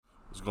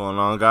What's going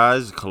on,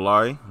 guys?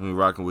 Kalari. We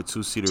rocking with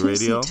Two-Seater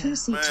Radio.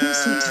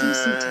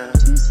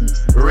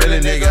 Really,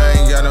 nigga, I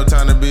ain't got no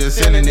time to be a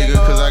silly nigga,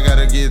 cause I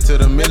gotta get to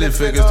the milli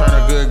figures, turn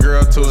a good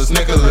girl to a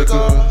snicker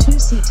liquor.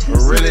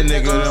 Really,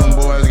 nigga, them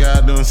boys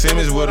got them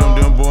Simmons with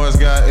them boys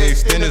got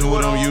extenders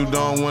with them. You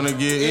don't wanna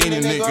get any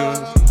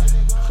nigga.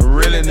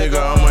 Really, nigga,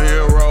 I'm a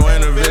hero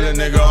and a villain,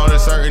 nigga. Only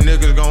certain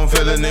niggas gon'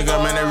 feel a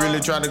nigga. Man, they really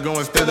try to go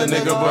and steal a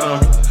nigga, but I'm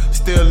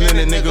still in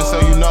it, nigga. So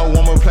you know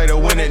I'ma play to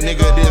win it,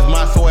 nigga. This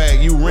my swag,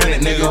 you rent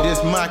it, nigga.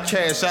 This my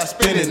cash, I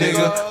spend it,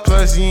 nigga.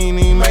 Plus you ain't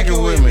even make it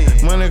with me.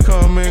 Money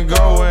come and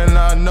go and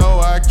I know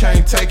I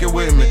can't take it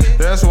with me.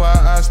 That's why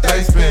I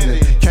stay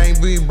spending. Can't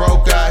be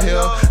broke out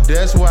here.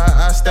 That's why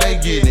I stay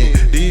getting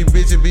it. These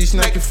bitches be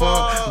snaking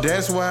fuck.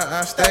 That's why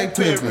I stay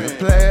pimping.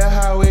 Play it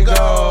how it goes.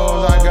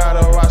 I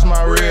gotta watch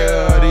my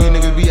real. These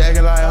niggas be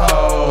acting like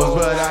hoes,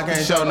 but I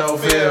can't show no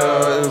fear.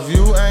 If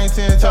you ain't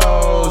 10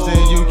 toes,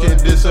 then you can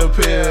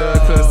disappear.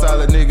 Cause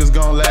solid niggas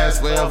gon'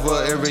 last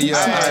forever every year.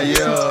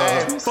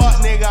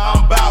 Fuck nigga,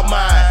 I'm bout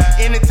mine.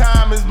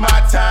 Anytime is my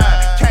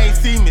time. Can't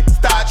see me,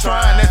 stop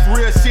trying. That's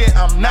real shit,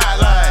 I'm not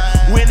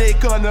lying. When it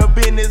come to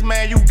business,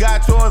 man, you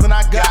got yours and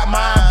I got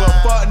mine. But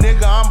fuck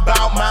nigga, I'm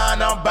bout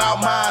mine, I'm bout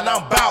mine,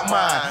 I'm bout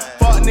mine.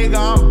 Fuck nigga,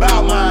 I'm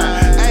bout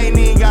mine. I ain't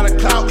even got a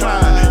clout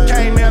climb.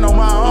 Came in on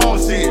my own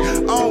shit.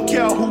 I don't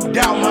care who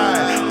doubt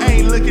mine.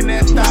 Ain't looking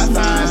at stop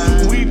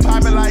signs. We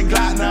poppin' like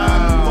Glock 9.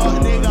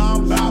 Fuck nigga,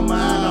 I'm bout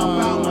mine, I'm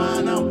bout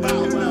mine, I'm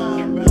bout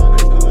mine.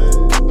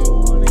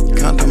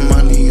 Count the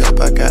money up,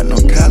 I got no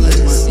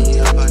callous.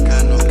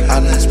 I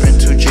done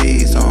spent 2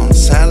 G's on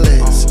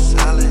salads.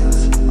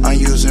 I'm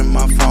using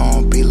my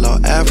phone below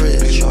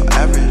average.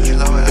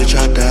 Bitch,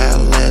 I dial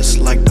less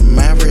like the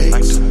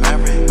Mavericks.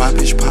 My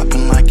bitch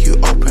poppin' like you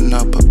open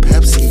up a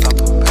Pepsi.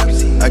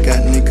 I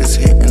got niggas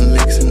hitting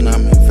licks and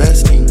I'm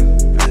investing.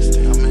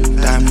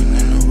 Diamond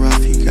in the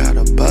rough, you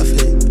gotta buff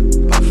it.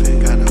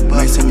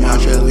 Mason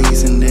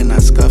Marjolie's and then I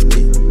scuffed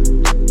it.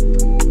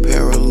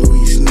 Pair of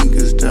Louis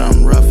sneakers that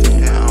I'm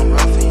roughing.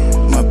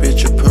 My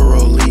bitch a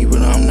parolee,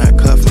 but I'm not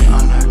cuffing.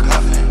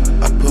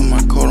 I put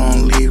my coat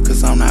on leave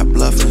cause I'm not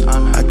bluffing.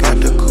 I got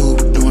the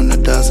coupe doing a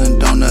dozen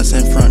donuts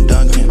in front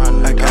dunking.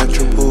 I got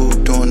your boo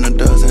doing a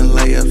dozen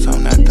layups,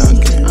 I'm not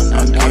dunking.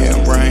 I'm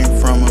getting rain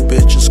from a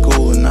bitch in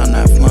school and I'm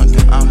not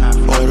flunking.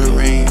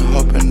 Ordering,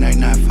 hoping they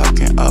not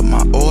fucking up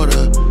my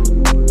order.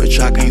 Bitch,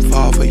 I can't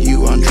fall for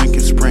you, I'm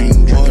drinking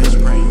spring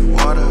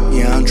water.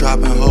 Yeah, I'm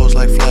dropping hoes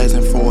like flags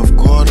in fourth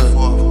quarter.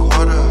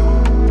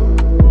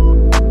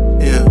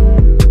 Yeah,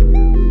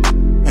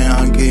 and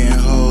I'm getting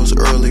hoes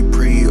early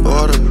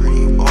pre-order.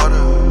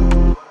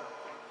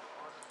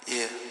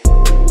 Yeah,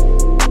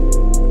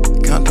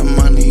 count the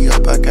money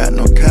up, I got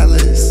no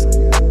callous.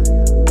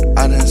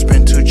 I done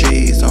spent 2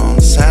 G's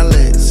on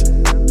salads.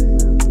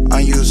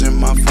 I'm using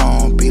my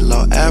phone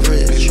below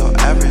average.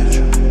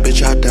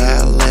 Bitch, I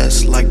dial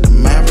less like the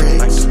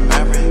Mavericks.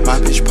 My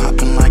bitch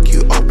poppin' like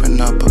you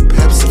open up a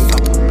Pepsi.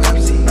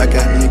 I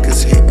got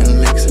niggas hitting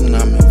licks and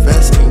I'm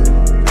investing.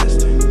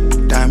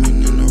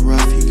 Diamond in the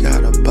rough, you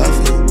gotta buff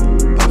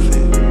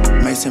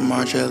it. Mason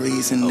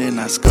Marjolie's and then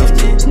I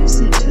scuffed it.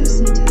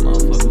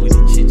 Motherfucker with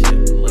the chit chat,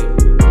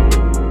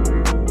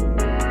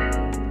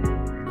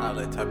 all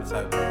that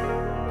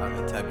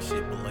type of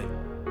shit, but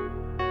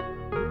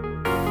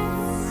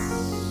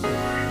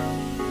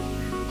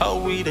oh,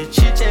 we the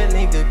chit chat,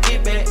 nigga,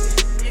 get back.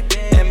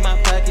 And my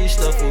pocket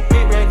stuff with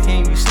big rack,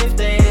 can you sniff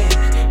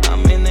that?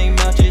 I'm in they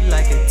mouth just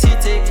like a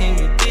tit-tat, can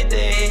you get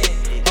that?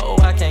 Oh,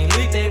 I can't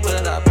lick that,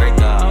 but I break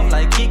off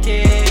like Kit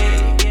Kat.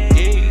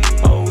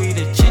 Yeah. Oh, we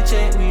the chit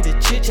chat, we the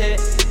chit chat,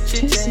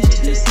 chit chat,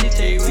 chit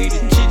chat, we the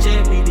chit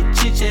chat, we the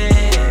chit chat,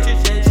 chit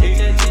chat,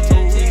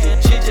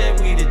 chit chat,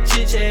 we the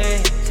chit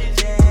chat.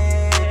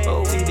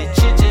 Oh, we the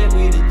chit chat,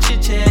 we the chit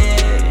chat,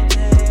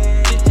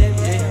 chit chat,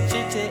 yeah,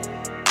 chit chat.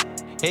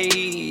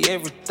 Hey,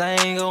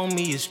 everything on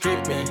me is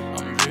drippin'.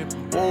 I'm drippin'.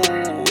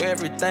 Whoa,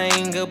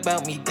 everything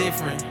about me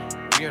different.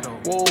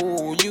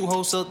 Whoa, you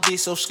hoes up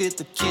this so scared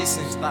to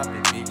kissin'. Stop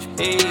it, bitch.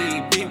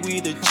 Hey, big we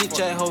the chit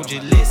chat, hold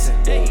you listen.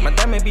 My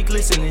diamond be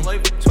glistening.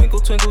 Twinkle,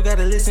 twinkle,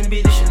 gotta listen,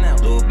 bitch.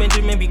 Lil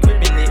Benjamin be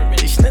gripping it.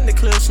 Bitch, let the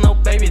club snow,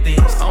 baby,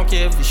 this. I don't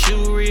care if the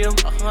shoe real.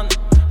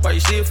 Why you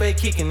still fake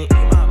kicking it?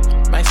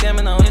 My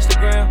salmon on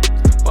Instagram.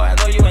 Boy, I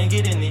know you ain't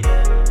getting it.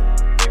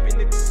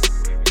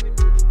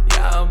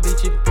 Y'all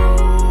bitch it, bro.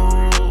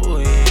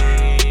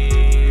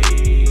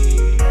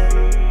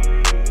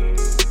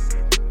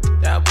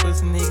 Y'all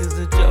pussy niggas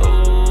a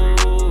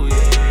joke,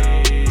 yeah.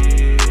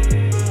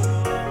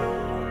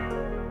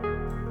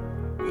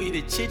 We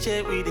the chit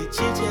chat, we the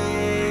chit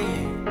chat.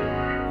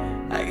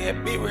 I got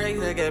big racks,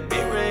 I got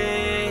big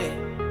racks.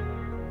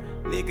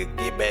 Nigga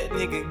get back,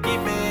 nigga get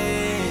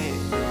back.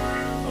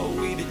 Oh,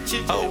 we the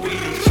chit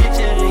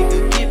chat, nigga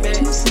get back.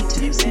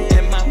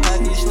 And my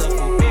pocket stuff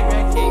with big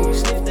rack, can you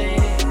sniff that?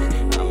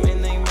 I'm in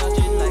they mouth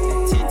just like a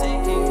tit-tat,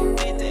 can you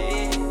get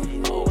that?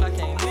 Oh, I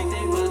can't lick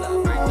that, but I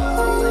break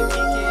off like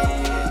Kit Kat.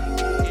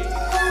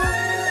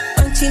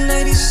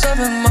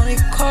 1997 Monte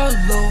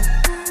Carlo.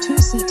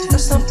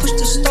 Let's not push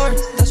the start,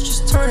 let's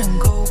just turn and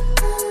go.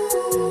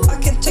 I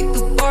can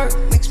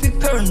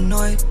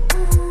paranoid.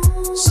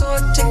 So I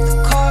take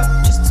the car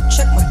just to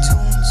check my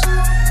tunes.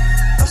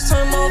 Last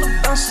time all the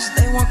bouncers,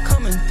 they weren't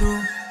coming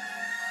through.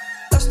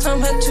 Last time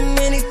had too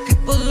many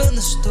people in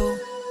the stool.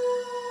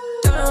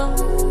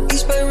 Down,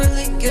 East Bay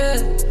really get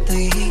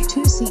the heat.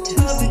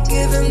 I'll be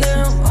giving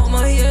them all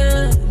my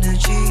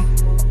energy.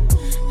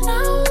 I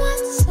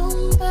want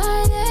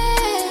somebody,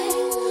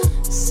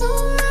 so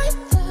right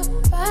the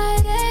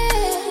body.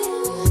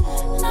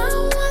 I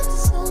want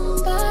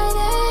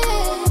somebody,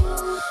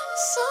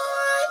 so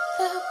right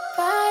the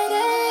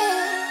body.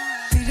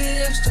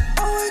 PDX to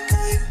OAK.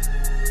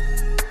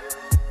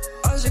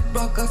 Isaac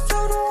Block, I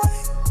float away.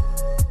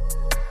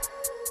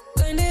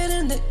 Landed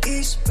in the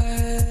East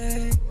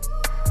Bay.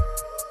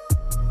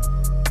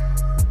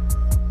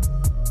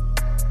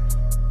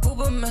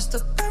 Uber messed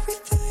up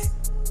everything.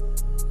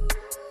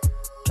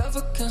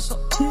 Driver cancel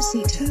all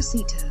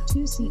Two-seater.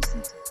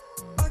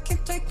 I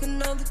can't take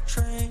another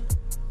train.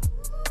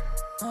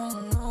 Oh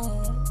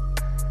no.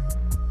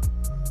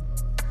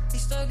 He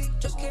said he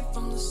just came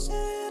from the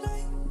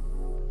city.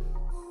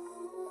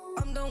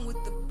 I'm done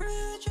with the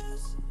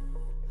bridges.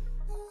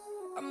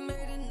 I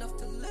made enough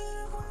to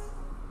live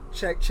with.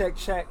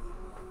 Check.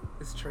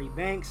 It's Trey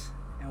Banks,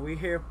 and we're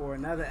here for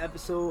another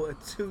episode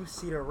of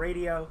Two-Seater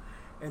Radio.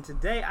 And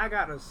today I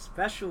got a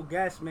special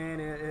guest, man.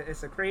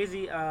 It's a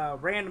crazy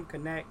random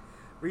connect.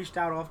 Reached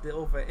out over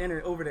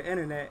the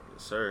internet,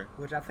 Yes, sir.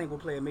 which I think will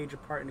play a major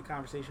part in the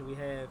conversation we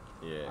have.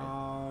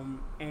 Yeah.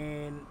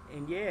 And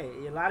yeah,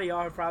 a lot of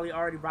y'all have probably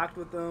already rocked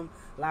with them.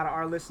 A lot of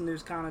our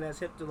listeners kind of that's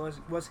hip to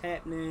what's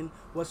happening,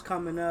 what's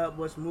coming up,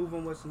 what's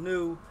moving, what's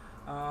new.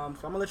 So I'm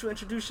gonna let you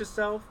introduce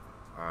yourself.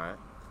 All right.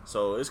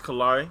 So it's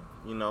Kalari,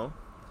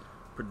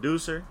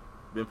 producer.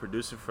 Been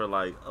producing for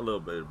like a little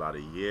bit, about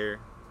a year,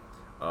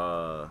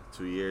 2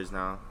 years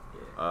now.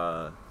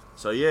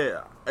 So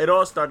yeah, it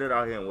all started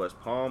out here in West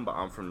Palm, but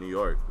I'm from New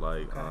York.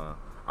 Like, Okay.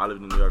 I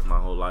lived in New York my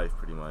whole life,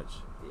 pretty much.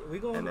 We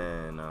gonna And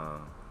then,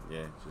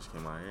 just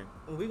came out here.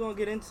 we're gonna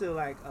get into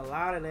like a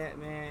lot of that,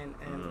 man.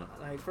 And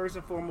like first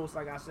and foremost,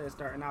 like I said,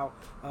 starting out,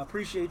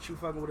 appreciate you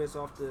fucking with us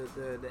off the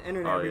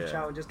internet, Oh, reach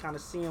yeah. out and just kind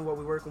of seeing what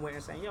we're working with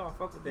and saying, yo, I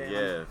fuck with that.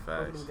 Yeah, Fuck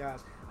with facts. them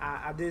guys.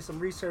 I did some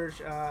research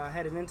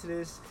heading into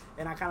this,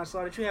 and I kind of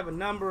saw that you have a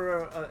number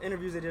of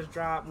interviews that just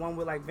dropped. One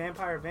with like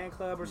Vampire Van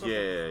Club or something.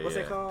 Yeah, What's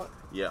yeah. it called?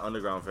 Yeah,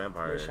 Underground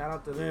Vampire. Yeah, shout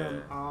out to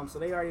them. Yeah. So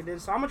they already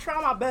did. So I'm gonna try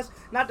my best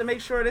not to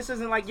make sure this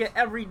isn't like your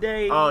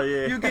everyday. Oh,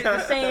 yeah. You get the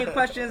same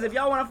questions. If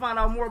y'all want to find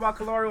out more about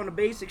Kalari on the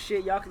basic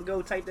shit, y'all can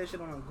go type that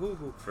shit on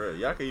Google. For real,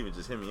 y'all can even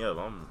just hit me up.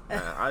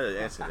 I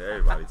answer to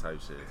everybody type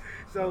shit.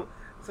 So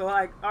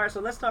like, all right. So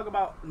let's talk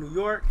about New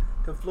York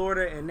to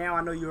Florida, and now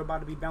I know you're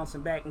about to be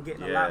bouncing back and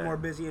getting a lot Yeah. more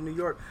busy in New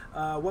York.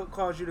 What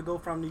caused you to go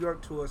from New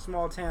York to a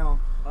small town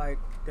like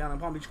down in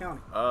Palm Beach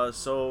County?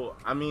 So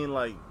I mean,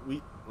 like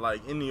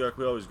in New York,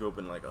 we always grew up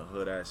in like a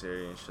hood ass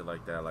area and shit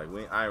like that. Like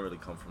I ain't really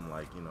come from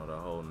like the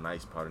whole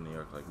nice part of New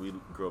York. Like we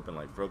grew up in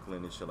like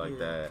Brooklyn and shit like Yeah.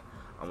 that.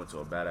 I went to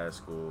a badass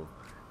school,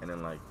 and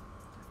then like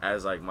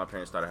as like my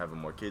parents started having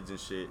more kids and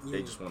shit, Yeah.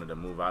 they just wanted to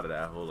move out of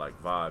that whole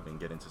like vibe and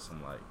get into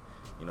some like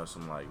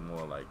some like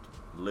more like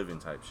living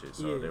type shit.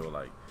 So Yeah. they were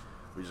like,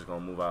 we just gonna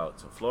move out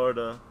to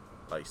Florida,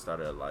 like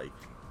started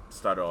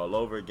all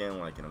over again,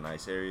 like in a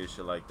nice area,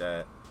 shit like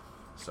that.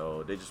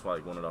 So they just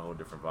like wanted a whole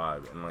different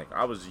vibe. And like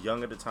I was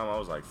young at the time, I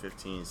was like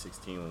 15,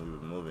 16 when we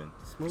were moving.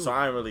 Smooth. So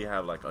I didn't really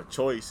have like a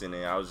choice in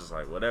it. I was just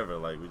like, whatever,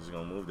 like we just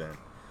gonna move then.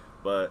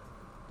 But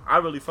I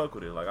really fuck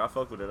with it. Like I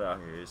fuck with it out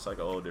here. It's like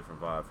a whole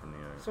different vibe from New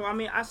York. So I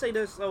mean, I say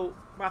this. So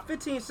by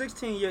 15,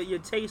 16, your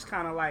taste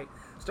kind of like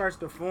starts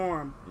to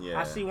form. Yeah.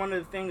 I see one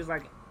of the things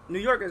like New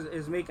York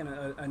is making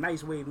a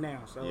nice wave now.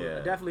 So Yeah.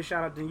 definitely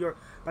shout out to New York.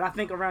 But I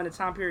think around the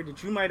time period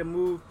that you might have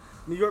moved,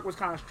 New York was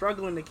kind of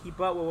struggling to keep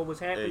up with what was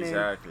happening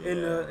Exactly,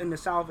 yeah. in the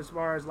South, as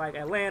far as like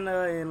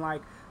Atlanta and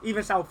like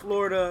even South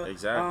Florida,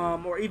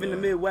 Exactly, or even the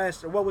yeah.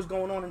 Midwest, or what was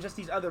going on in just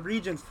these other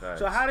regions. Facts.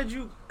 So how did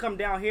you come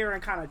down here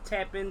and kind of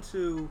tap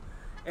into?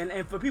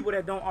 And for people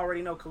that don't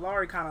already know,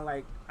 Kalari kind of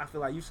like, I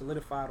feel like you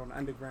solidified on the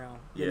underground.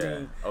 Your Yeah,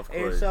 name. of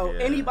And course, so yeah.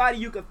 anybody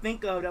you could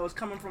think of that was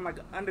coming from like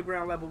an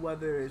underground level,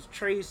 whether it's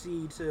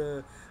Tracy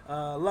to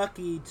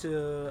Lucky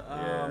to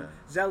Yeah.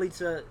 Zelly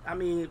to, I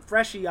mean,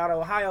 Freshie out of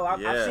Ohio. I've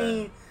Yeah.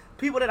 seen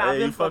people that Hey, I've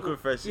been you fuck with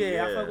Freshie, Yeah,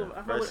 I yeah. fuck with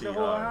the Freshie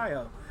whole hard.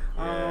 Ohio.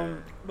 Yeah.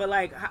 But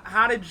like,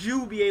 how did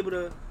you be able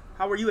to?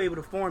 How were you able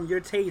to form your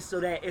taste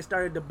so that it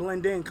started to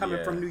blend in coming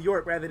Yeah. from New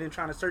York rather than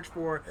trying to search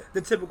for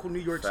the typical New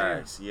York sound?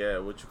 Facts, yeah.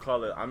 What you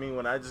call it? I mean,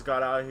 when I just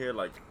got out here,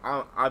 like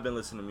I've been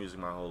listening to music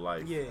my whole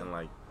life, Yeah. and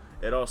like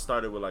it all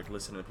started with like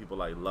listening to people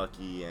like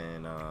Lucky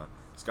and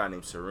this guy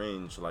named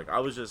Syringe. Like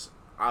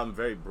I'm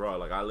very broad.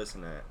 Like I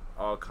listen to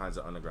all kinds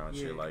of underground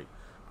shit. Yeah. Like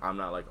I'm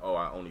not like, oh,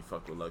 I only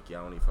fuck with Lucky.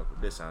 I only fuck with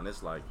this sound.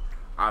 It's like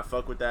I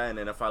fuck with that, and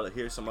then if I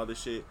hear some other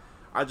shit,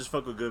 I just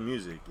fuck with good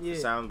music. Yeah.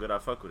 It sound good, I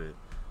fuck with it.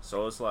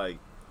 So it's like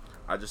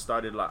I just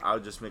started like I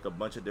would just make a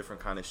bunch of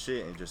different kind of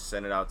shit and just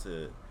send it out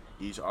to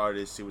each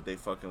artist, see what they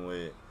fucking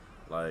with,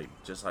 like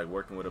just like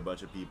working with a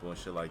bunch of people and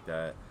shit like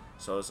that.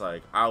 So it's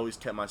like I always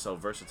kept myself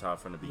versatile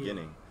from the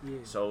beginning. Yeah.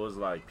 So it was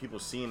like people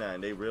seeing that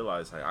and they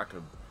realized like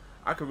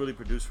I could really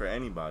produce for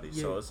anybody.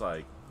 Yeah. So it's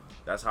like,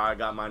 that's how I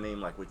got my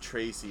name, like with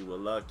Tracy, with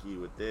Lucky,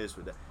 with this,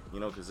 with that, you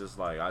know, because it's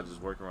like I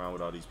just work around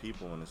with all these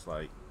people, and it's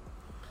like,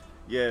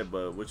 yeah,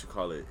 but what you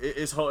call it?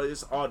 It's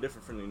all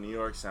different from the New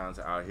York sounds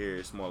out here.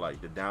 It's more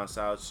like the down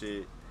south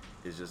shit.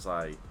 It's just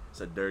like, it's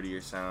a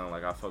dirtier sound.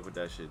 Like I fuck with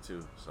that shit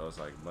too. So it's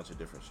like a bunch of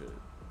different shit.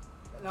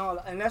 No,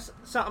 and that's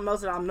something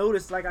else that I've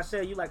noticed. Like I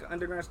said, you like an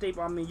underground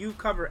staple. I mean, you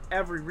cover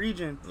every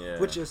region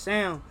with your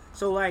sound.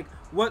 So like,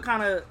 what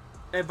kind of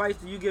advice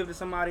do you give to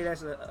somebody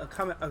that's a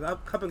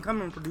up and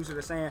coming producer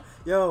that's saying,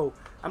 yo,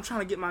 I'm trying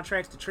to get my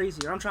tracks to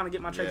Tracy, or I'm trying to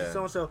get my tracks to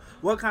so and so?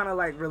 What kind of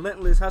like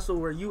relentless hustle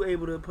were you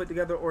able to put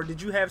together, or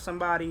did you have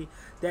somebody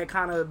that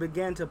kind of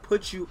began to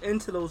put you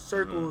into those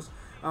circles?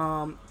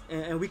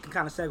 And we can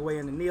kind of segue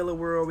into Neela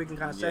World. We can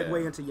kind of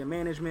segue into your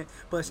management.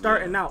 But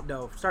starting out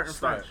though,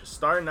 fresh.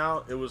 Starting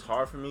out, it was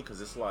hard for me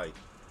because it's like,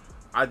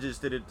 I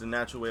just did it the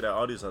natural way that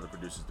all these other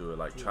producers do it.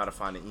 Like try to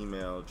find an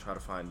email, try to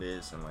find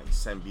this, and like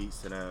send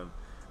beats to them.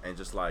 And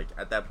just like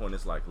at that point,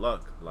 it's like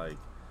luck. Like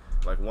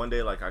one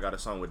day, like I got a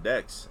song with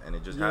Dex, and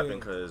it just happened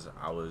because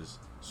I was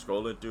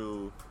scrolling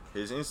through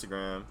his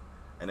Instagram,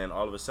 and then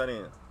all of a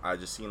sudden, I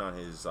just seen on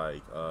his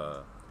like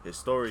his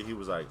story, he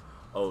was like,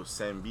 "Oh,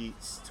 send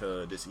beats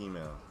to this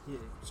email." Yeah.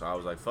 So I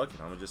was like, "Fuck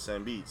it, I'm gonna just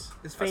send beats."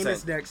 It's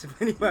famous Dex.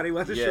 If anybody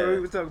wasn't sure what we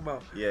were talking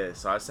about. Yeah.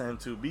 So I sent him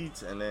 2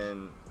 beats, and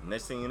then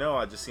next thing you know,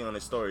 I just see on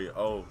his story,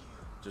 "Oh,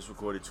 just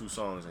recorded 2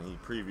 songs," and he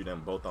previewed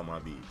them both on my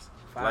beats.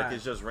 Like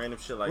it's just random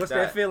shit like What's that.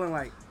 What's that feeling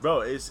like?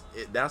 Bro,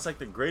 that's like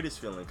the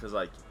greatest feeling, because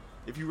like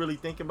if you really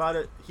think about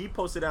it, he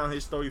posted out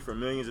his story for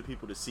millions of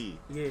people to see.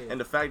 Yeah. And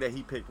the fact that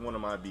he picked one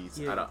of my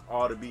beats out of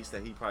all the beats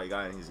that he probably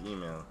got in his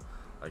email,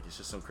 like it's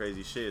just some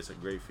crazy shit. It's a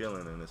great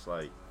feeling, and it's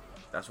like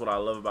that's what I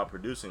love about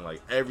producing. Like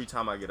every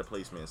time I get a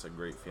placement, it's a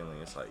great feeling.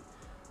 It's like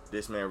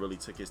this man really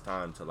took his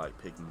time to like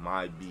pick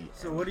my beat.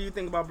 So what do you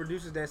think about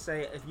producers that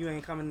say, if you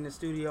ain't coming in the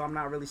studio, I'm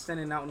not really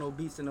sending out no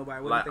beats to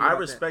nobody? What like do you think I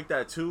about respect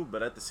that too,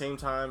 but at the same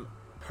time,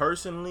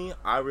 personally,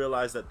 I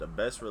realize that the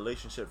best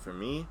relationship for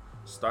me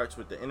starts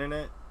with the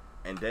internet,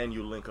 and then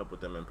you link up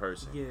with them in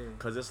person. Yeah.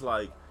 Cause it's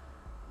like,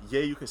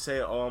 yeah, you can say,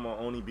 oh, I'm gonna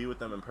only be with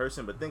them in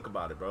person, but think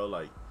about it, bro.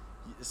 Like,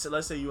 so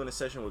let's say you in a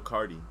session with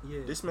Cardi. Yeah.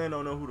 This man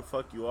don't know who the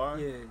fuck you are.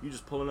 Yeah. You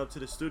just pulling up to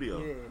the studio.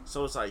 Yeah.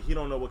 So it's like he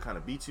don't know what kind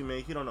of beats you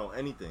make. He don't know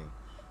anything.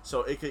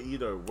 So it could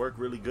either work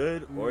really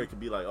good, or it could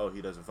be like, oh,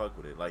 he doesn't fuck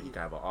with it. Like he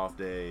could have an off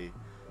day.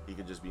 He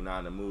could just be not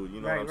in the mood.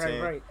 You know what I'm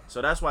saying? Right.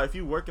 So that's why if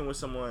you working with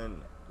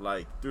someone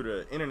like through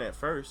the internet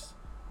first,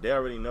 they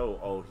already know,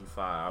 oh, he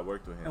fine, I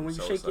worked with him. And when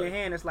you shake your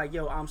hand, it's like,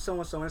 yo, I'm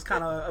so-and-so, and it's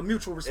kind of a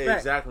mutual respect.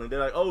 Exactly. They're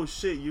like, oh,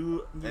 shit,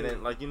 you, and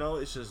then, like, you know,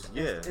 it's just,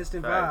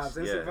 Instant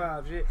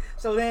vibes, yeah.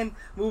 So then,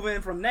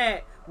 moving from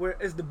that, where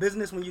is the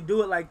business, when you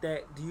do it like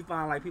that, do you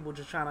find, like, people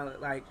just trying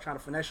to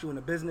finesse you in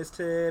a business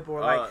tip,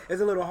 or, like,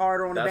 it's a little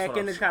harder on the back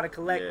end to try to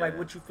collect, like,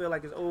 what you feel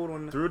like is owed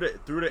on the...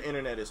 Through the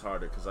internet is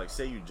harder, because, like,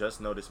 say you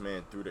just know this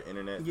man through the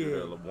internet,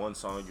 through the one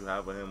song you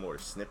have with him, or a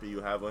snippet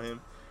you have with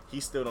him, he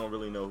still don't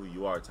really know who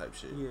you are type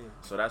shit. Yeah.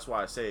 So that's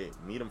why I say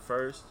meet him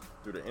first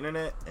through the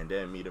internet, and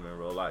then meet him in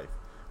real life.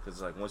 Because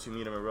like once you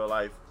meet him in real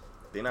life,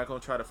 they're not going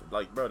to try to,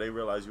 like, bro, they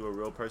realize you're a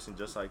real person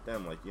just like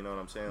them. Like, you know what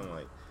I'm saying?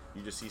 Like,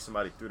 you just see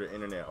somebody through the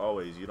internet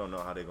always. You don't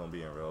know how they're going to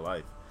be in real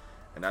life.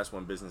 And that's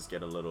when business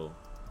get a little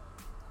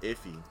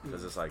iffy,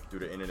 because it's like through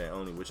the internet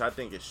only, which I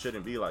think it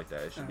shouldn't be like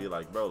that. It should be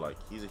like, bro, like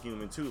he's a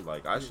human too.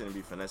 Like I shouldn't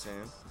be finessing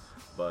him.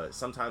 But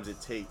sometimes it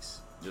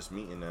takes just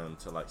meeting them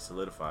to like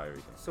solidify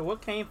everything. So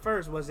what came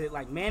first? Was it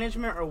like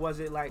management, or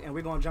was it like, and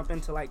we're gonna jump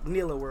into like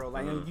Neela World,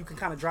 like and you can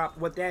kind of drop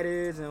what that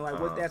is and like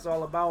what that's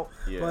all about.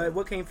 Yeah. But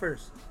what came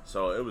first?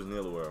 So it was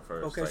Neela World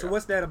first. Okay, like, so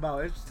what's that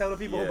about? Just tell the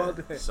people about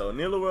that. So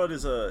Neela World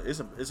is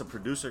a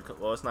producer.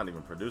 Well, it's not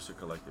even producer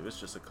collective. It's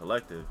just a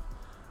collective.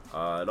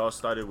 It all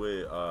started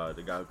with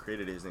the guy who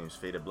created it. His name's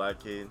Faded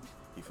Black Kid.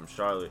 He from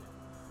Charlotte,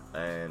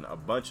 and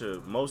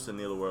most of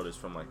Neela World is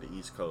from like the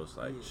East Coast,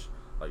 like.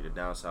 Like the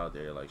down south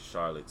there, like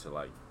Charlotte to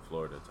like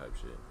Florida type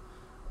shit,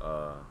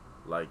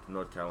 like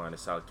North Carolina,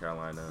 South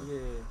Carolina,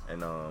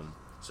 and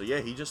so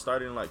yeah, he just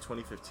started in like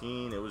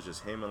 2015. It was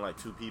just him and like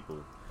 2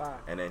 people,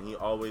 and then he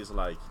always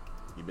like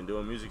he been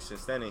doing music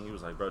since then, and he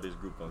was like, bro, this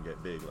group gonna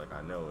get big, like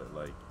I know it,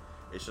 like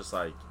it's just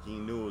like he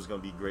knew it was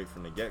gonna be great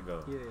from the get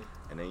go,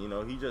 and then you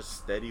know he just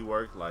steady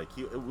worked, like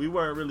we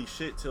weren't really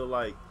shit till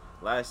like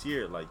last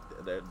year, like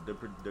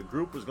the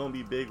group was gonna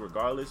be big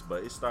regardless,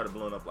 but it started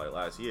blowing up like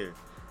last year.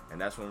 And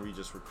that's when we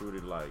just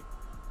recruited like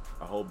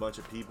a whole bunch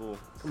of people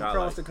from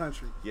across the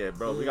country. Yeah,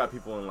 bro, we got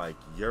people in like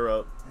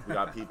Europe. We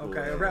got people.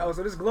 Okay,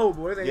 so this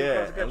global.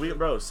 Yeah, and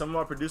bro, some of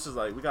our producers,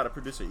 like we got a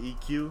producer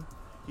EQ.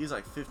 He's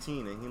like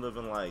 15 and he live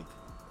in like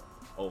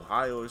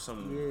Ohio or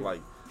something. Yeah.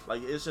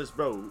 Like it's just,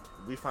 bro,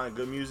 we find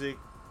good music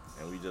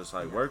and we just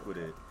like work with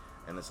it.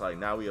 And it's like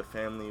now we a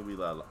family. We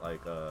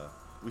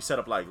we set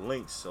up like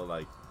links. So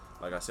like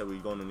I said, we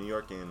going to New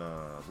York in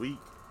a week.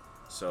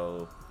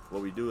 So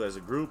what we do as a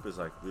group is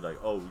like we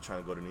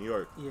trying to go to New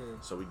York. Yeah.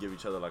 So we give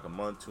each other like a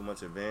month, 2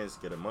 months advance,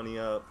 get our money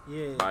up.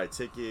 Yeah. Buy a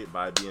ticket,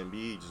 buy a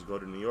B&B, just go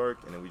to New York,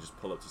 and then we just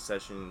pull up to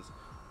sessions,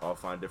 all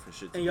find different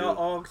shit to And do. y'all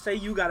all say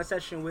you got a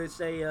session with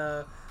say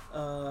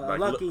Like,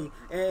 Lucky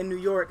in New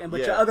York, but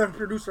Yeah. your other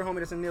producer homie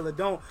that's in Nilla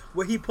don't.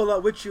 Will he pull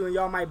up with you and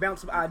y'all might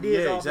bounce some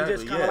ideas Yeah, off exactly.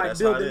 and just kind of like that's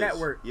build how the it is.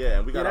 network? Yeah,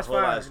 and we got a that's whole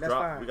fire. ass That's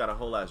drop. fire. We got a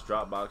whole ass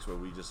Dropbox where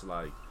we just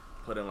like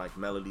put in like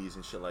melodies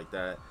and shit like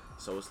that.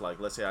 So it's like,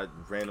 let's say I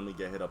randomly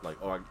get hit up like,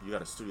 oh, you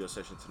got a studio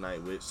session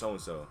tonight with so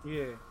and so.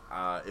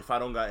 Yeah. If I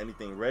don't got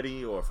anything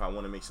ready or if I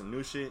want to make some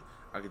new shit,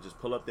 I could just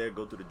pull up there,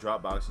 go through the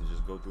Dropbox, and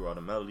just go through all the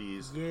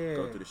melodies. Yeah.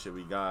 Go through the shit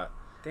we got.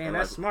 Damn, And,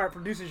 that's like, smart.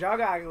 Producers, y'all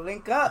gotta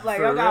link up. Like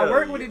for y'all gotta real,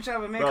 work with yeah. each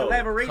other, man. Bro,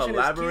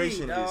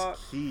 Collaboration is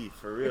key,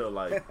 for real.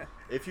 Like,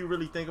 if you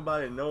really think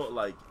about it,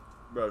 like,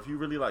 bro, if you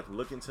really like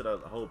look into the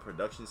whole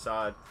production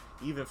side,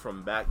 even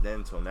from back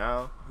then till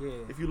now, Yeah.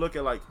 if you look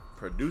at like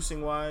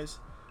producing wise,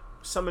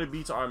 some of the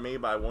beats are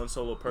made by one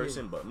solo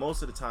person, but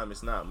most of the time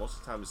it's not. Most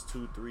of the time it's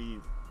 2, 3,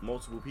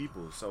 multiple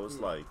people. So it's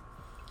like,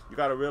 you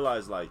gotta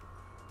realize like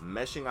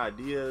meshing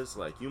ideas,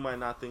 like you might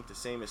not think the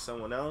same as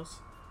someone else,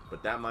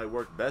 but that might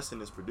work best in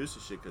this producer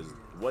shit because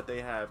what they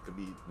have could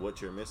be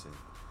what you're missing.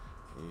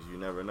 You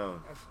never know.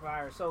 That's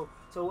fire. So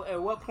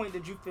at what point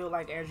did you feel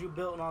like as you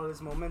building all of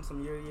this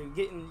momentum, you're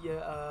getting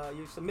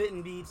you're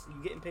submitting beats,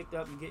 you're getting picked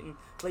up, you're getting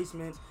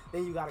placements,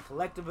 then you got a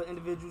collective of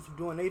individuals who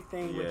doing their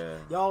thing, which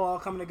y'all all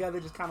coming together,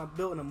 just kind of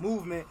building a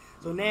movement.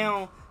 So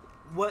now,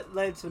 what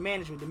led to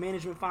management? Did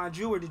management find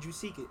you, or did you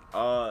seek it?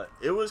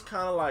 It was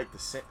kind of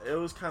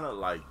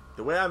like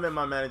the way I met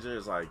my manager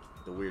is like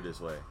the weirdest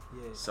way.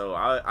 Yeah. So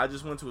I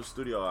just went to a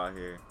studio out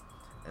here,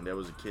 and there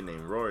was a kid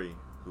named Rory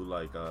who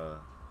like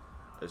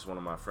it's one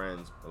of my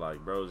friends like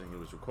bros, and he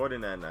was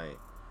recording that night,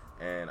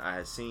 and I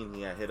had seen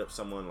he had hit up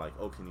someone like,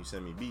 oh, can you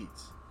send me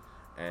beats?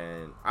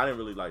 And I didn't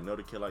really like know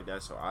the kid like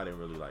that, so I didn't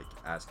really like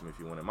ask him if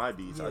he wanted my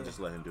beats. I just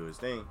let him do his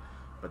thing.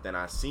 But then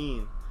I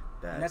seen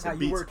that And that's the how you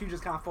beats, work. You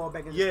just kind of fall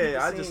back and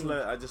I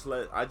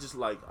just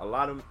like a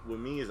lot of with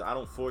me is I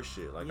don't force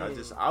shit. Like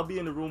I'll be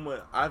in the room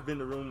with I've been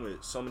in the room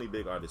with so many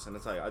big artists, and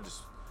it's like I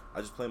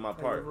just play my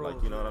part.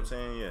 Like, you know what I'm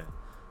saying? Yeah.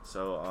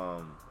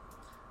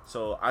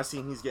 So I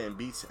seen he's getting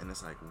beats, and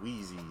it's like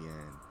Wheezy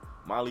and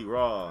Molly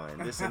Raw and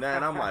this and that,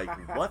 and I'm like,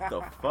 what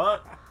the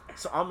fuck?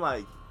 So I'm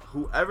like,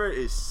 whoever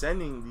is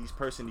sending these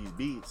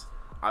beats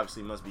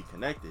obviously must be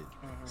connected.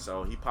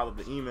 So he popped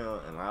up the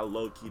email, and I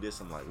low key did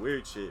some like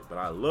weird shit, but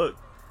I looked,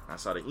 and I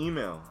saw the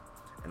email,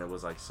 and it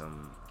was like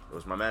it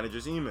was my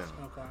manager's email.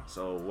 Okay.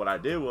 So what I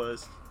did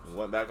was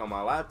went back on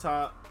my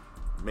laptop,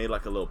 made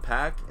like a little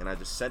pack, and I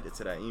just sent it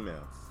to that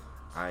email.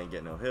 I ain't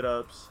get no hit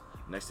ups.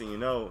 Next thing you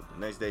know, the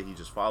next day he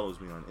just follows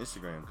me on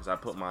Instagram because I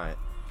put my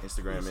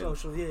Instagram in.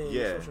 Social, social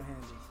handles.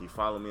 He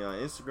followed me on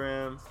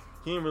Instagram.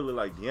 He didn't really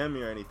like DM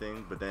me or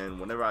anything, but then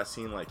whenever I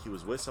seen like he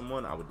was with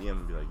someone, I would DM him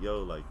and be like,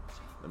 yo, like,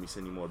 let me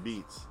send you more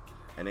beats.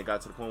 And it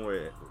got to the point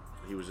where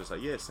he was just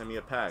like, yeah, send me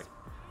a pack.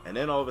 And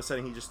then all of a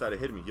sudden he just started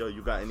hitting me, yo,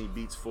 you got any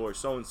beats for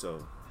so and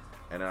so?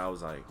 And then I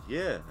was like,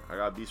 yeah, I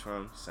got beats for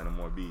him. Send him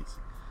more beats.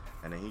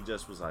 And then he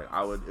just was like,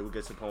 it would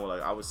get to the point where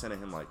like I was sending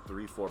him like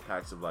 3-4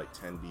 packs of like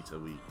 10 beats a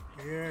week.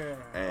 Yeah.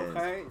 And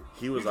okay.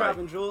 he was you like,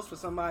 dropping jewels for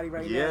somebody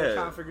right now that's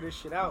trying to figure this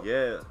shit out.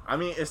 Yeah. I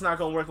mean, it's not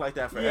gonna work like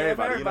that for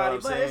everybody. You know what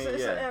I'm saying?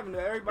 It's an avenue.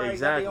 Everybody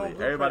exactly. got their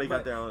own Everybody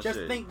got their own just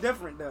shit. Just think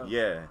different though.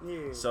 Yeah.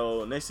 Yeah.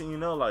 So next thing you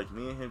know, like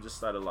me and him just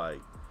started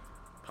like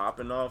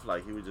popping off.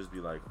 Like he would just be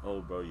like,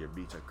 "Oh, bro, your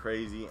beats are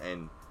crazy,"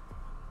 and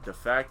the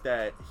fact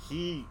that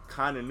he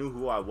kind of knew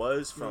who I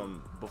was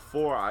from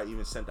before I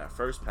even sent that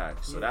first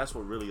pack. So that's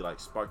what really like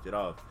sparked it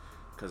off.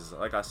 Cause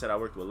like I said, I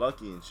worked with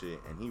Lucky and shit,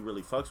 and he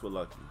really fucks with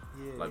Lucky.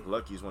 Yeah. Like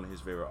Lucky's one of his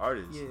favorite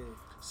artists. Yeah.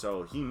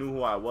 So he knew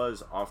who I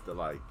was off the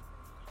like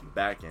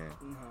back end.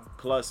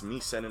 Plus me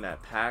sending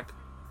that pack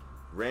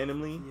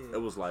randomly,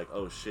 it was like,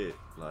 oh shit,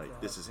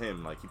 like this is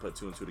him. Like he put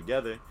 2 and 2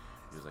 together.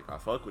 He was like, I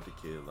fuck with the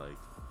kid, like.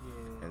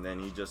 Yeah. And then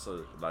he just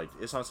like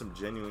it's on some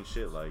genuine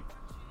shit. Like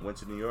went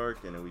to New York,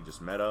 and then we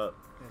just met up.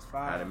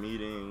 Had a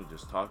meeting,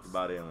 just talked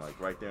about it, and like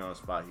right there on the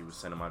spot, he was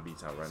sending my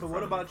beats out right. So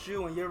what about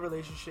you and your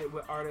relationship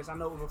with artists? I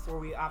know before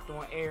we opt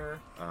on air,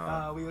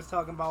 we was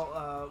talking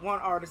about one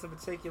artist in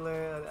particular,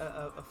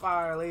 a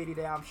fire lady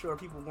that I'm sure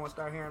people are gonna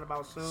start hearing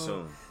about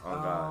soon. Oh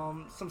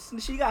God.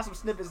 She got some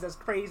snippets that's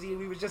crazy.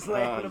 We was just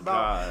laughing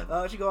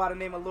about. She go out and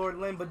name a Lord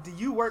Lynn. But do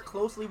you work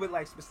closely with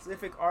like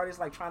specific artists,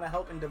 like trying to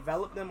help and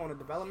develop them on the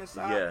development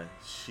side? Yeah,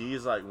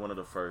 she's like one of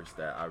the first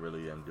that I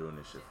really am doing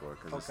this shit for,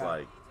 because it's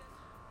like.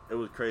 It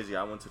was crazy.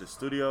 I went to the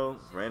studio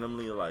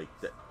randomly. Like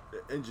the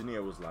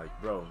engineer was like,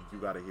 "Bro, you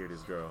gotta hear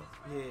this girl."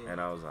 Yeah. And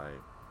I was like,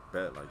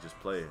 "Bet, like just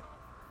play it."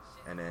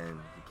 And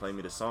then he played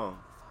me the song,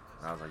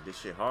 and I was like, "This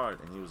shit hard."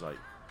 And he was like,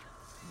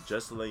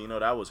 "Just to let you know,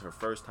 that was her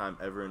first time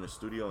ever in the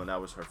studio, and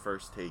that was her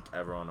first take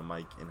ever on a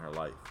mic in her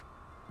life.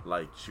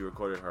 Like she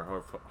recorded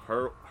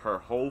her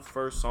whole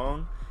first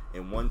song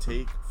in one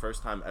take,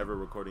 first time ever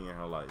recording in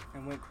her life,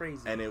 and went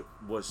crazy. And it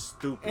was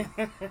stupid.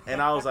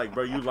 And I was like,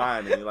 bro, you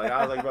lying to me. Like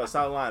I was like, bro,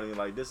 stop lying to me.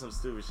 Like this some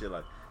stupid shit.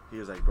 Like he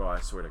was like, bro, I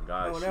swear to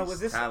God,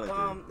 she's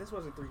talented. This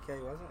wasn't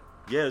 3K, was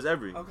it? Yeah, it was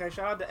Every. Okay,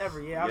 shout out to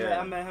Every. Yeah,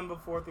 I met him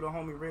before through the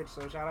homie Rich.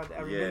 So shout out to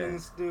Every. Yeah. Been in the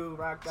stew,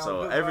 rocked out.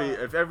 So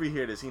if Every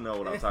hear this, he know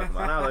what I'm talking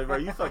about. And I was like, bro,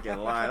 you fucking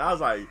lying. I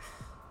was like,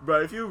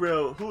 bro, if you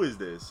real, who is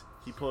this?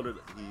 He pulled it.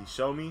 He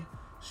showed me.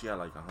 She had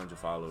like 100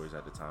 followers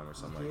at the time or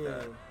something like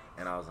that.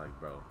 And I was like,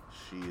 bro,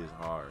 she is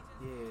hard.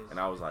 Yeah. And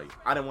I was like,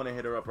 I didn't want to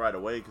hit her up right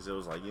away because it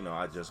was like, you know,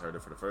 I just heard her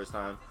for the first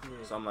time. Yeah.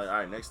 So I'm like, all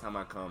right, next time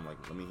I come, like,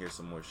 let me hear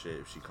some more shit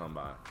if she come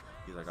by.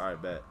 He's like, all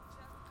right, bet.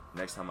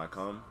 Next time I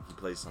come, he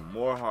plays some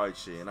more hard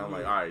shit. And I'm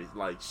like, all right,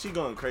 like, she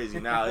going crazy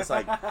now. It's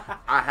like,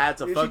 I had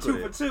to fuck with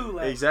it. 2 for 2,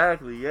 like.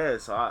 Exactly, yeah.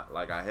 So,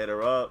 I hit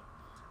her up.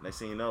 Next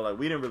thing you know, like,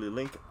 we didn't really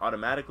link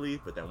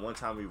automatically. But then one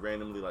time we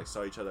randomly, like,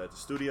 saw each other at the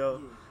studio.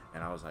 Yeah.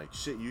 And I was like,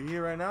 shit, you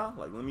here right now?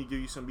 Like, let me give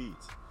you some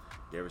beats.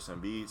 Gave her some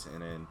beats,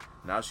 and then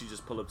now she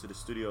just pull up to the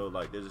studio.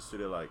 Like, there's a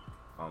studio like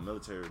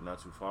Military,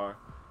 not too far.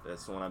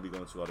 That's the one I be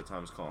going to all the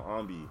time. It's called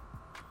Ombi.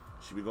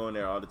 She be going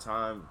there all the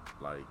time.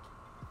 Like,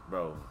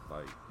 bro,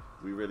 like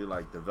we really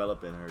like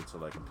developing her to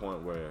like a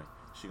point where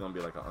she gonna be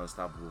like an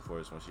unstoppable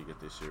force when she get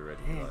this shit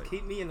ready. Man, like,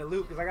 keep me in the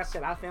loop because, like I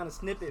said, I found a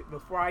snippet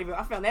before I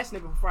found that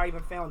snippet before I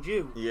even found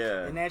you.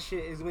 yeah, And that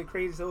shit is went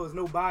crazy. So there's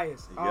no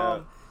bias. Yeah.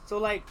 So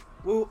like,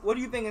 what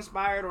do you think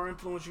inspired or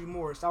influenced you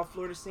more, South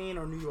Florida scene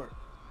or New York?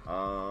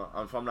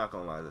 I'm not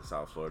gonna lie, the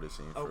South Florida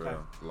scene for Okay.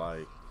 real.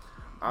 Like,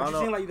 But I don't you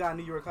know. seem like you got a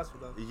New York hustle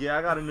though. Yeah,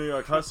 I got a New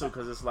York hustle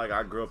because it's like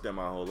I grew up there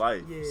my whole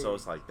life, Yeah. so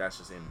it's like that's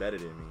just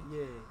embedded in me.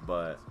 Yeah.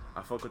 But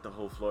I fuck with the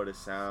whole Florida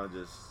sound.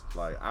 Just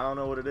like I don't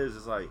know what it is.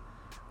 It's like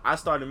I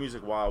started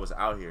music while I was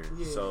out here,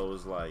 Yeah. so it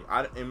was like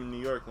in New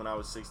York when I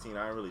was 16.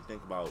 I didn't really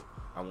think about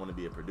I want to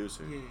be a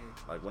producer. Yeah.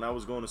 Like when I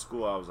was going to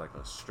school, I was like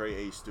a straight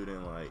A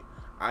student. Like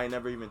I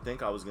never even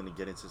think I was gonna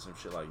get into some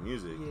shit like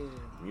music. Yeah.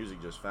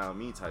 Music just found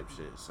me type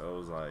shit. So it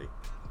was like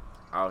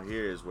out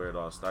here is where it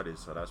all started.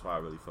 So that's why I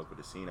really fuck with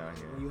the scene out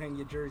here. When you hang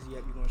your jersey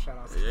up, you gonna shout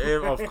out.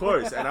 Yeah, of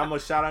course. And I'm gonna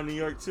shout out New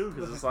York too,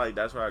 because it's like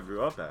that's where I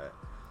grew up at.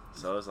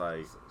 So it's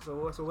like So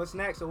what's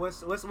next? So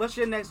what's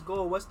your next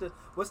goal? What's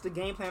the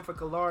game plan for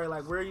Kalari?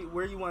 Like where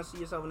you want to see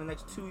yourself in the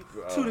next 2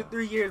 to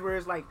 3 years? Where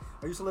it's like,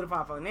 are you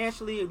solidified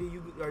financially,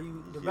 or are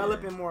you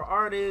developing more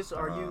artists?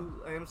 Are you?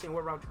 I'm saying,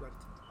 what route you got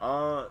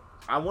to take?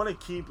 I want to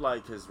keep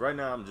like, cause right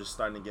now I'm just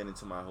starting to get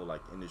into my whole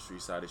like industry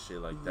side of shit,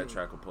 like that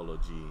track with Polo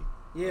G.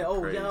 Yeah. Like,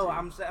 Oh, crazy. yo,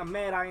 I'm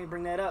mad I ain't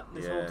bring that up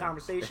this whole Yeah.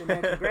 conversation,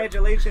 man.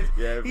 Congratulations.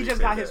 Yeah, He just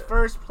got appreciate his that.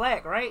 first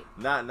plaque, right?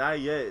 Not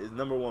yet. It's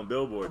 #1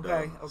 Billboard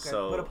Okay. though. Okay.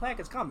 So But a plaque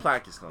is coming.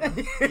 plaque is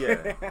coming.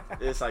 Yeah,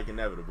 it's like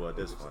inevitable at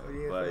this point.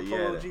 Yeah, But for the yeah,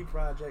 Polo G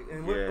project.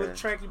 And yeah. what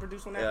track you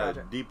produced on that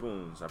project? Deep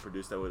Wounds. I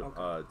produced that with Okay.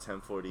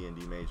 1040 and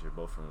D Major,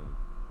 both from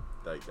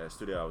like that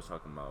studio I was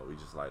talking about. We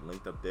just like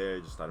linked up there,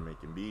 just started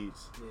making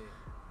beats. Yeah.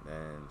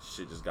 And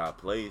shit just got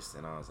placed,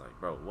 and I was like,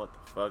 bro, what the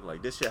fuck?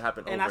 Like, this shit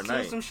happened And overnight.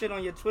 I seen some shit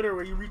on your Twitter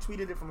where you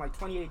retweeted it from like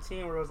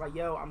 2018 where it was like,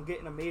 yo, I'm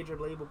getting a major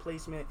label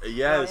placement.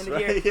 Yes, in the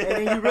right, year.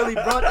 And then you really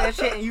brought that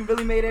shit and you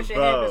really made that shit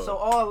Bro, happen. So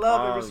all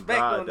love and oh, respect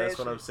God, on that that's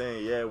what shit. I'm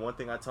saying. Yeah, one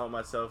thing I told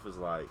myself is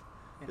like,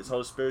 this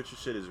whole spiritual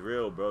shit is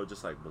real, bro.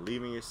 Just like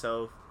believe in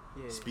yourself.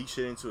 Yeah. Speak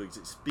shit into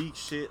speak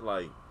shit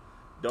like,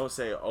 don't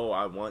say, oh,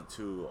 I want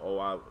to. Oh,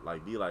 I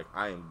like be like,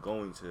 I am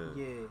going to.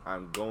 Yeah.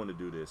 I'm going to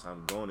do this.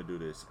 I'm going to do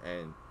this,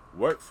 and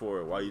work for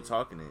it while you're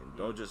talking it.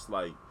 Don't just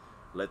like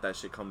let that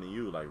shit come to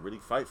you. Like really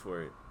fight for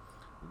it,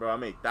 bro. I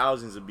made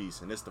thousands of beats,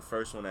 and it's the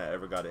first one that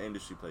ever got an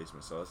industry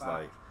placement. So it's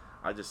Fire. like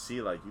I just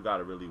see like you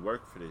gotta really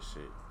work for this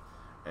shit.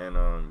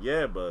 And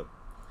yeah, but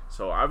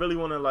so I really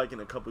want to like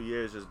in a couple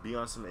years just be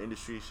on some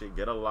industry shit,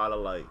 get a lot of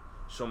like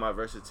show my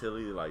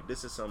versatility. Like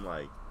this is some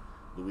like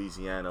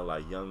Louisiana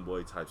like young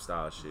boy type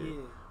style shit. Yeah.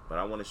 But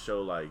I want to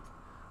show like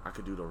I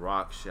could do the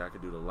rock shit, I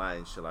could do the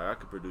Latin shit, like I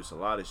could produce a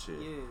lot of shit.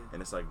 Yeah.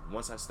 And it's like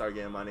once I start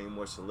getting my name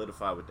more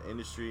solidified with the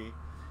industry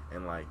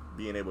and like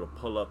being able to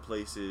pull up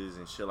places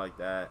and shit like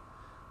that,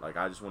 like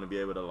I just want to be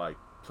able to like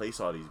place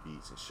all these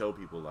beats and show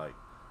people like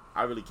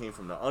I really came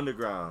from the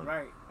underground.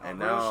 Right. And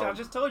Real now shit. I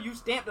just told you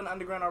stamped in the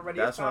underground already.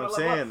 That's It's time what to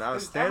I'm level saying. up. I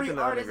was 'Cause stamped every in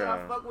the artist that I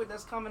underground. fuck with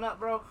that's coming up,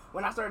 bro,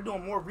 when I started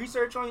doing more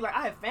research on you, like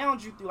I had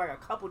found you through like a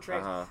couple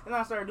tracks, and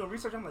then I started doing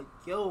research. I'm like,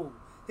 yo,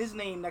 his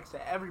name next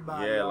to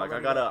everybody. Yeah, like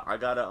already. I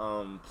got a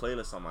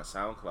playlist on my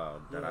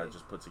SoundCloud that I Yeah.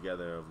 just put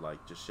together of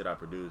like just shit I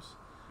produce.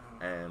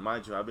 And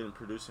mind you, I've been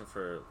producing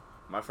for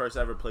my first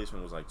ever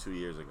placement was like 2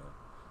 years ago.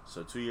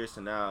 So 2 years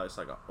to now, it's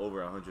like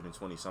over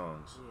 120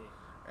 songs, Yeah.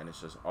 and it's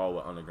just all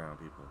with underground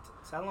people.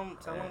 Tell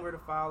them where to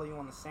follow you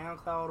on the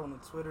SoundCloud, on the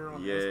Twitter,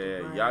 on the Yeah,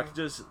 Instagram. y'all can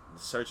just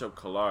search up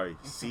Kalari,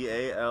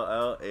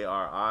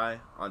 CALLARI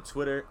on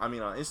Twitter. I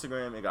mean on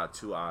Instagram, it got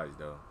 2 eyes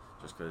though,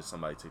 just because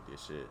somebody took their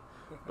shit.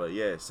 But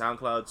yeah,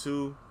 SoundCloud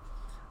too.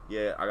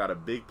 Yeah, I got a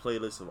big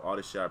playlist of all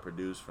the shit I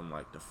produced from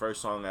like the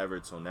first song ever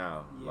till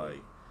now. Yeah.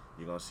 Like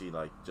you're gonna see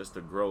like just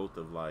the growth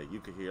of like you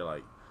could hear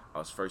like I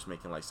was first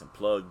making like some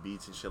plug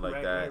beats and shit like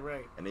Right, that,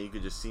 right. and then you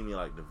could just see me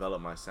like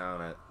develop my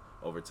sound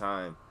over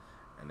time,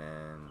 and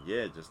then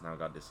yeah, just now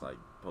got this like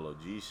Polo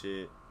G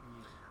shit.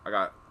 I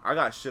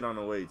got shit on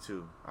the way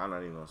too. I'm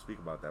not even gonna speak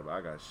about that, but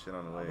I got shit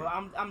on the way. But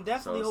I'm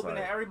definitely hoping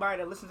like, that everybody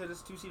that listens to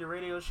this 2-Seater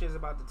Radio shit is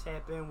about to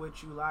tap in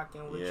with you, lock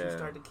in with you,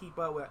 start to keep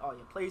up with all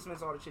your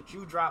placements, all the shit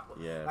you drop,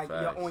 like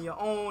you're on your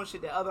own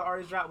shit that other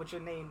artists drop with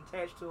your name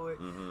attached to it,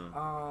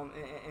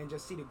 and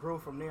just see the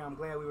growth from there. I'm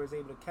glad we was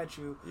able to catch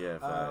you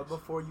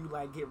before you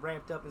like get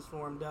wrapped up and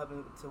swarmed up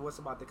into what's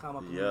about to come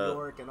up in New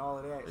York and all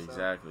of that.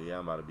 Exactly. So. Yeah,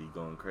 I'm about to be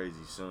going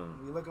crazy soon.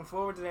 We looking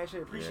forward to that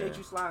shit. Appreciate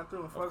you sliding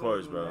through and fucking of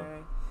course, with me, bro.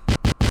 man.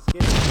 Let's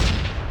get it.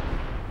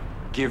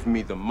 Give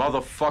me the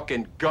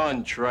motherfucking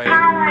gun, Trey.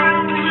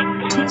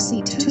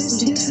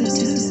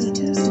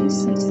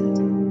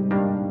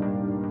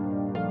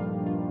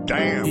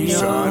 Damn,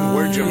 son,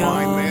 where'd you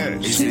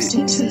find this? Is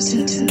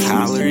it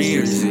calorie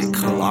or is it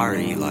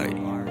Kalari? Like,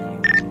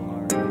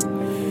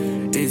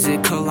 is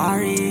it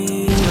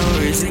Kalari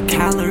or is it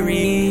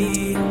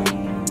calorie?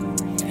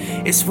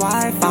 It's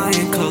Wi-Fi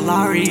and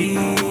Kalari.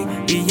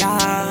 Yeah.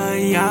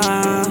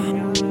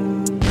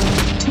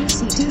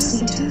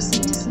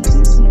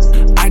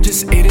 I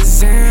just ate a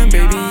Zan,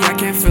 baby, I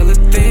can't feel a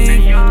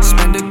thing.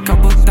 Spend a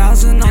couple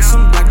thousand on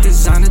some black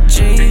designer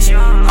jeans.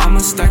 I'ma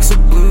stack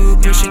some blue,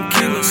 pushing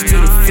kilos to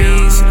the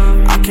fiends.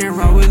 I can't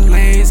roll with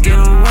lanes, get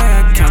away,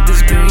 I count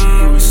this green.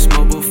 Bruce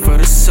mobile for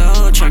the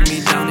soul, track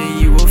me down and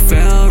you will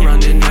fail.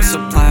 Running out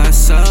supply or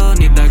sell,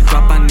 need that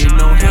guap, I need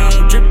no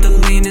help. Drip the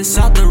lean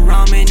inside the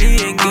ramen,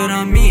 eating good,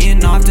 I'm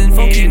eating often.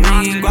 Phone keep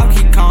ringing, guap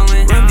keep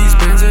calling. Run these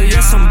bands,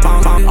 yes I'm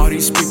ballin'. All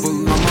these people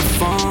on my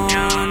phone,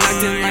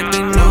 acting like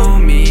they know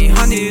me.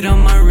 100 on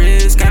my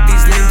wrist, got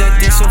these lanes that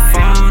they so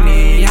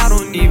phony. I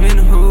don't even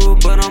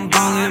hoop, but I'm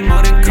ballin'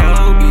 more than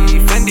Kobe.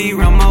 Fendi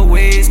round my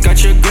waist,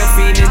 got your girl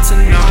feeling to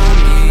know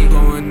me.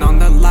 Blowing on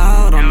the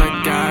loud, on the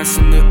gas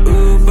in the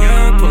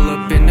Uber. Pull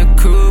up in the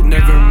coupe,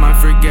 never mind,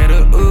 forget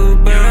a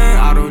Uber.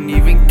 I don't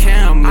even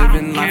care, I'm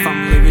living life,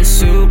 I'm living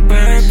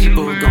super.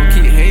 People gon'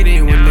 keep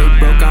hating when they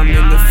broke, I'm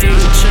in the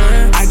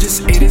future. I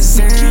just ate a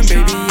Zan,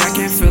 baby, I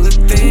can't feel a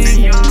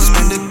thing.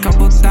 Spend a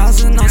couple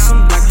thousand on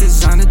some black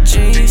designer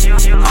jeans.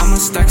 I'ma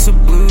stack some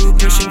blue,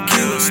 pushing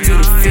kilos to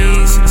the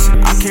fiends.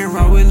 I can't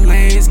roll with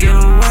lanes, get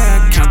away,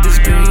 I count this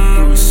green.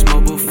 Bruce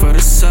mobile for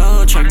the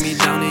soul, track me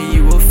down and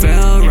you will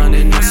fail.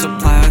 Running out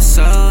supply or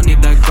sell,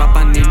 need that guap,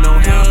 I need no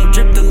help.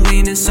 Drip the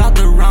lean inside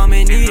the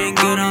ramen, eating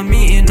good, I'm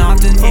eating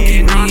often. Phone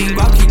keep ringing,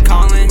 guap keep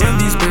calling. Run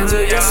these bands,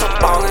 yes I'm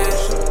ballin'.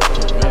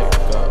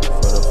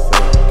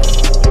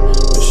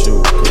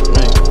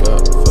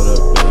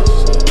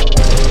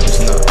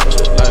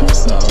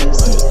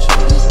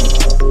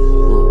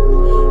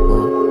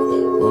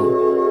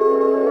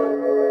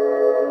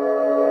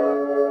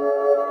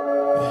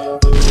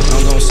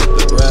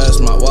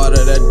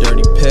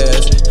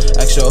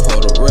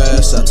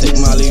 I take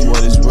Molly,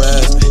 what is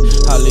rest?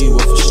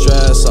 Hollywood for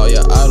stress, all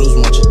your idols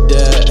want you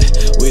dead.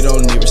 We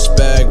don't need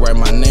respect, write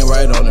my name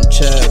right on them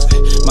checks.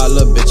 My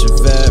little bitch a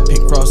vet,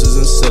 pink crosses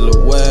and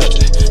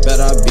silhouettes. Bet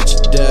I beat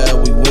you dead,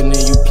 we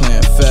winning, you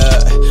playing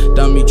fat.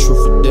 Dummy, true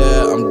for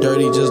dead, I'm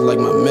dirty just like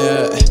my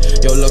man.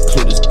 Yo, look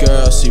who this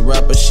girl, see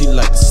rapper, she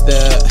like to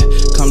stare.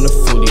 Come to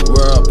Foodie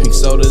World, pink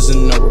sodas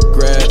and no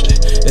regret.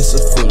 It's a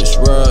foolish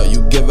world,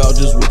 you give out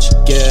just what you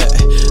get.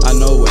 I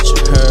know what you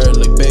heard,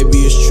 look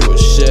baby, it's true as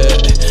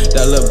shit.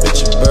 That little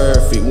bitch a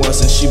bird, feet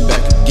once and she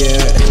back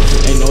again.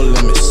 Ain't no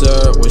limit,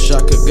 sir, wish I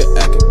could get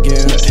act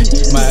again.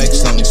 My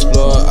ex on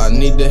explore, I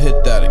need to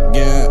hit that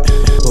again.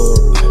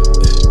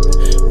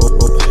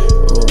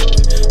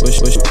 Wish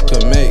you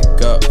could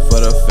make up for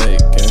the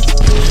faking.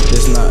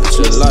 It's not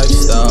your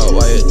lifestyle,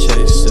 why you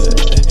chase it?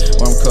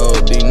 Warm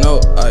cold, D,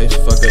 no ice,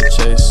 fuck a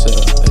chaser.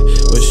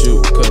 Wish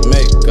you could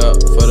make up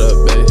for the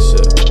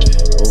basic.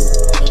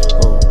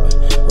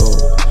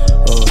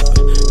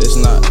 It's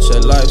not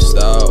your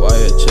lifestyle, why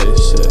you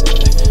chase it?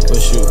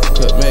 Wish you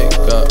could make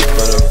up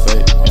for the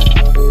fake.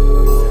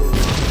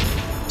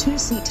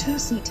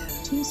 Two-seater.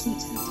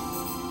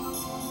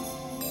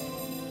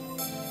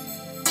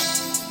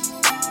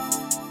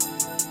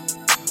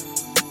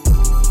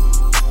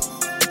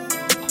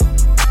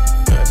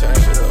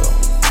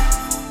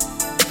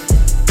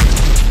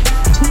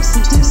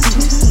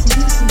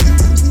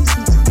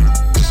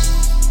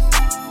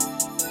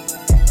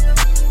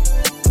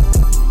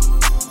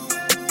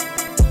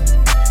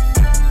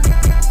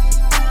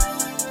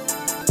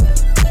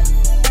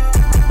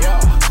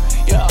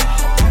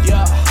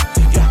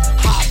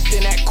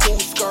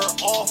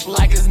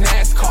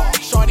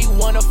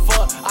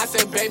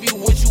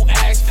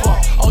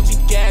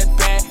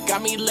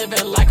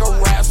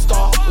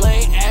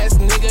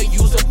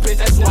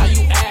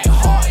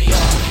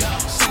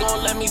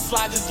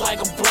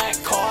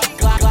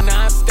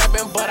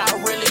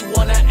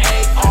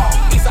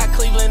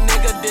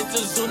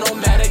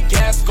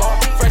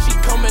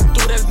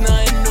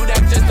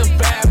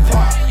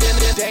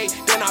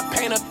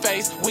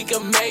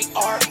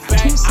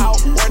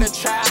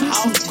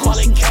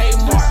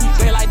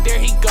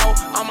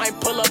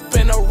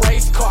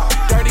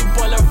 Dirty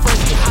boiler,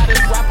 fresh, hot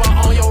as rapper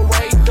on your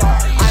radar.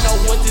 I know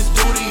what this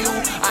do to you.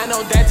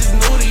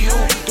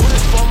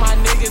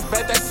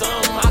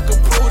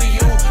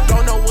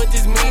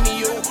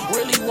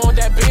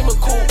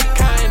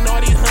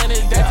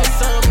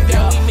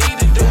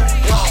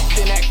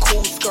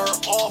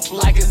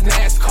 like it's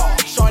NASCAR.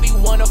 Shorty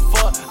wanna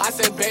fuck, I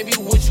said, baby,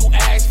 what you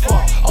ask for?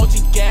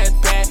 OG gas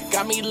bag,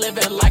 got me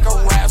living like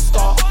a rap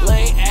star.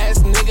 Lame ass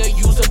nigga,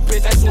 use a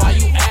bitch, that's why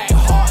you act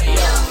hard,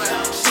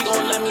 yeah. She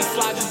gon' let me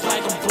fly just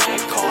like a black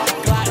car.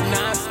 Glock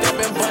 9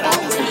 steppin', but I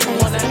really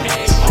wanna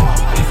act hard.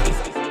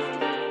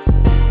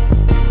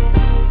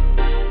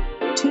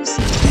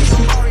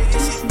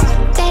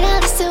 They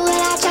don't listen when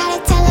I try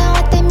to tell them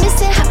what they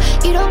missing,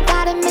 huh? You don't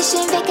got a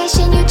mission,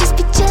 vacation, you just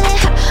be chillin',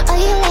 huh? All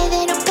you lay,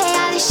 they don't pay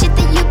all the shit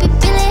that you be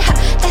feeling, huh?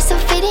 That's so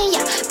fitting,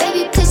 yeah.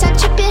 Baby, please stop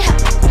tripping, huh?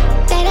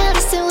 They don't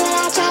listen when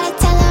I try to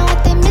tell them what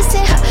they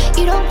missing, huh?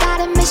 You don't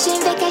got a mission,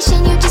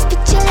 vacation, you just be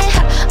chillin',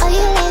 huh? All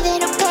you lay, they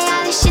don't pay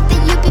all the shit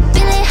that you be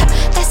feeling, huh?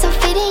 That's so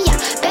fitting, yeah.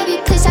 Baby,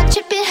 please stop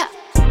tripping, huh?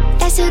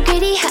 That's so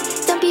gritty, huh?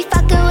 Don't be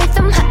fucking with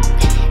them, huh?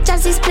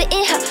 Johnson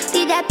splitting, huh?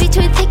 Leave that bitch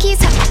with thickies,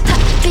 huh?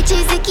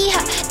 Bitches icky,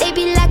 huh? They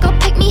be like, oh,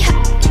 pick me, huh?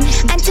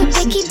 I'm too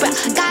picky, bro.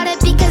 Got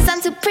it because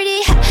I'm too pretty,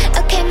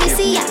 huh? Okay,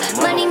 Missy, yeah.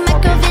 Money,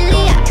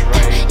 Machiavelli,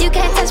 yeah. You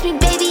can't touch me,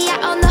 baby. I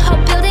own the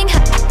whole building,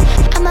 huh?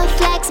 I'm a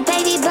flex,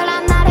 baby, but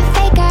I'm not a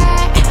faker.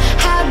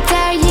 How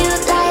dare you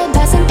lie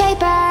about some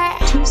paper?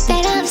 They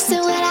don't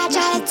listen when I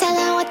try to tell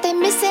them what they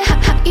missing,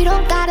 huh? You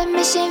don't got a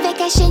mission,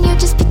 vacation, you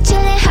just be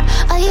chillin', huh?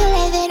 All you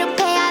lay, they don't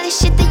pay all the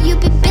shit that you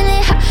be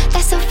feeling, huh?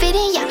 That's so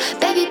fitting, yeah.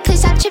 Baby, please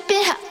stop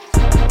tripping, huh?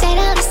 They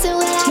don't listen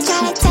when I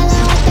try to tell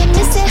them what they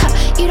missing, huh?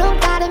 You don't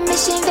got a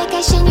mission,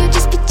 vacation, you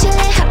just be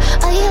chillin',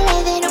 huh? All you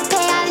lay, they don't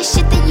pay all the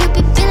shit that you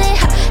be feeling,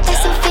 huh?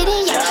 That's so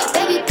fitting, yeah.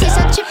 Baby, please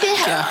stop tripping,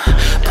 huh? Yeah,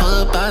 pull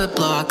up by the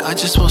block, I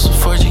just want some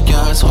 40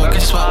 yards. Working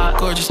swap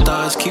with gorgeous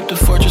stars, keep the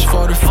fortress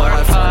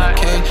fortified.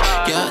 400K,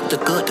 yeah, the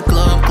glow,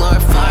 I'm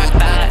glorified.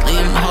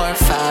 Leave him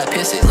horrified,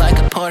 piss it like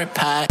a porta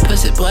potty.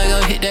 Pussy boy,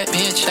 go hit that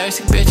bench,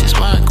 thirsty bitches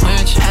want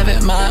quench. Have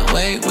it my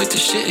way with the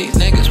shit, these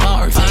niggas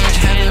want revenge.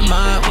 Have it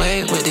my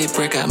way with the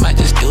brick, I might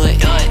just do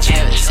it. Heaven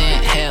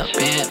sent, hell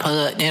bent, pull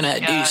up, then I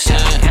do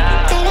something.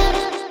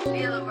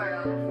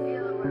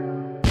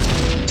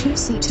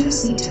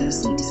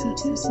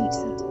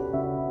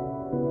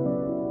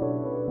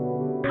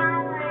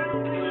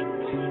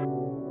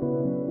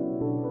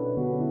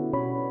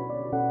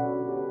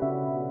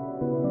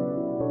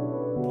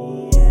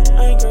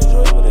 I ain't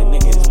graduate, but that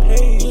nigga is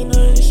paid. You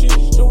know, and shit,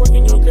 still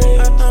working your grade.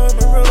 I know I'm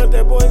in real life,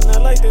 that boy's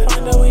not like that.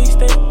 Find out where he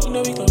stay, you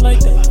know he gon' like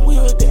that. We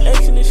with the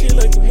action and shit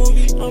like a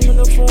movie. I'm in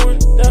the foreign,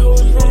 that hoe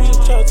is roomies.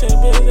 Chow 10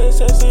 bands,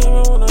 that's assassin.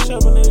 I'm when I'm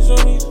shopping at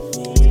Zoomies.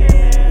 We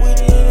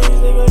the enemies,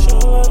 they got shit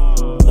on lock,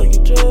 like a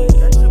judge.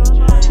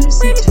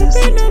 Ready for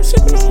bed, now I'm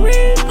sipping on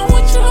red. I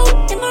want your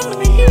hoe, and I'm in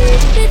the head.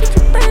 Baby,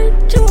 you bird,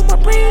 chew on my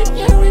bread.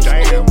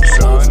 Damn,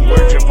 son,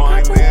 where'd you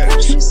find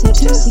this?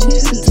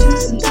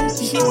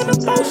 She wanna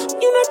boss.